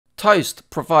TOST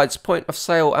provides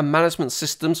point-of-sale and management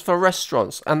systems for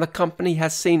restaurants, and the company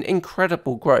has seen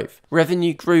incredible growth.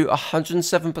 Revenue grew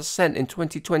 107% in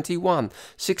 2021,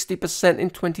 60% in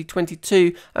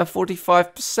 2022, and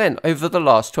 45% over the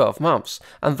last 12 months,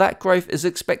 and that growth is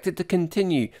expected to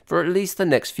continue for at least the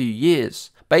next few years.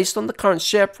 Based on the current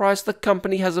share price, the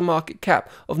company has a market cap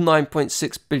of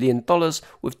 $9.6 billion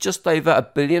with just over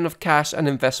 $1 billion of cash and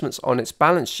investments on its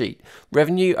balance sheet.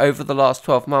 Revenue over the last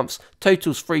 12 months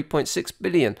totals $3.6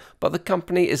 billion, but the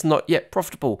company is not yet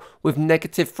profitable with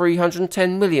negative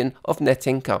 $310 million of net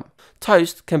income.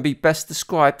 TOST can be best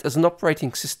described as an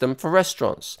operating system for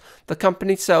restaurants. The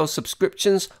company sells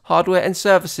subscriptions, hardware and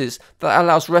services that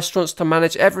allows restaurants to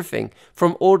manage everything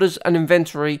from orders and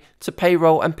inventory to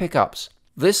payroll and pickups.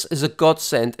 This is a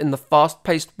godsend in the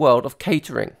fast-paced world of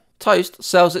catering. TOST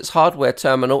sells its hardware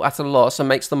terminal at a loss and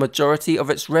makes the majority of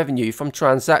its revenue from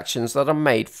transactions that are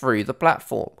made through the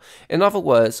platform. In other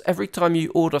words, every time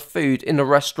you order food in a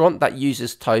restaurant that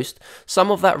uses TOST,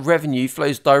 some of that revenue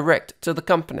flows direct to the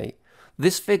company.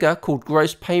 This figure, called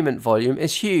gross payment volume,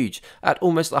 is huge, at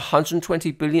almost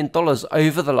 $120 billion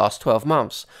over the last 12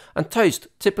 months, and TOST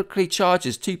typically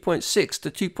charges 2.6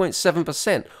 to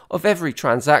 2.7% of every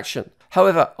transaction.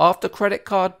 However, after credit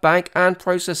card, bank and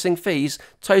processing fees,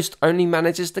 TOST only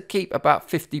manages to keep about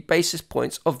 50 basis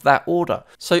points of that order.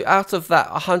 So out of that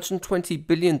 $120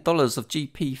 billion of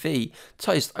GPV,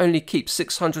 TOST only keeps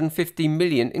 $650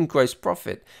 million in gross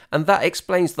profit, and that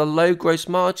explains the low gross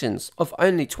margins of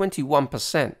only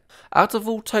 21%. Out of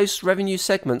all TOST's revenue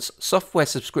segments, software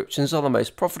subscriptions are the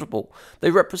most profitable. They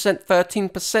represent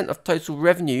 13% of total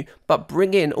revenue but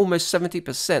bring in almost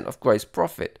 70% of gross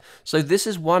profit. So this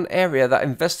is one area that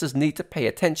investors need to pay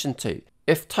attention to.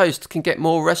 If TOST can get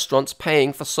more restaurants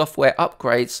paying for software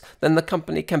upgrades, then the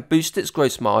company can boost its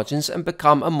gross margins and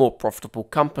become a more profitable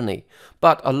company.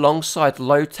 But alongside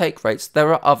low take rates,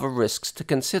 there are other risks to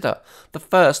consider. The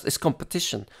first is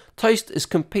competition. TOST is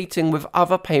competing with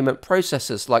other payment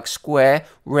processors like Square,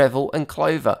 Revel and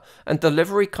Clover, and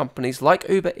delivery companies like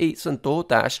Uber Eats and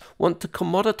DoorDash want to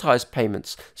commoditize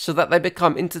payments so that they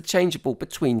become interchangeable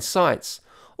between sites.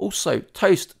 Also,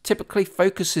 TOST typically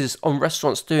focuses on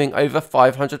restaurants doing over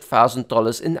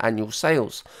 $500,000 in annual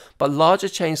sales, but larger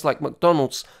chains like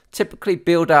McDonald's typically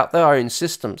build out their own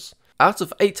systems. Out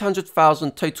of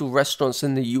 800,000 total restaurants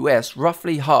in the US,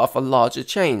 roughly half are larger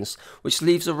chains, which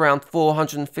leaves around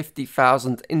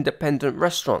 450,000 independent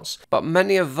restaurants, but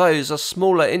many of those are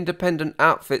smaller independent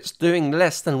outfits doing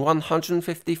less than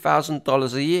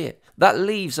 $150,000 a year. That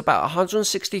leaves about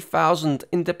 160,000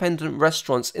 independent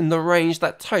restaurants in the range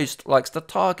that TOST likes to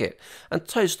target, and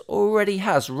TOST already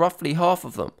has roughly half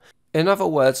of them. In other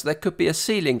words, there could be a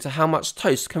ceiling to how much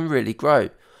TOST can really grow.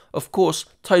 Of course,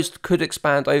 TOST could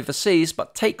expand overseas,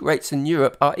 but take rates in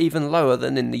Europe are even lower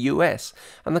than in the US,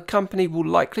 and the company will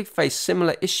likely face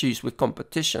similar issues with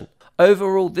competition.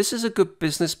 Overall, this is a good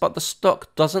business, but the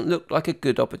stock doesn't look like a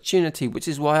good opportunity, which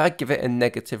is why I give it a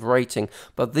negative rating.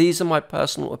 But these are my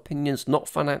personal opinions, not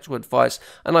financial advice,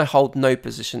 and I hold no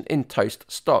position in TOST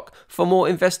stock. For more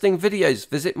investing videos,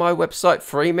 visit my website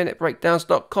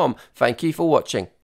 3minutebreakdowns.com. Thank you for watching.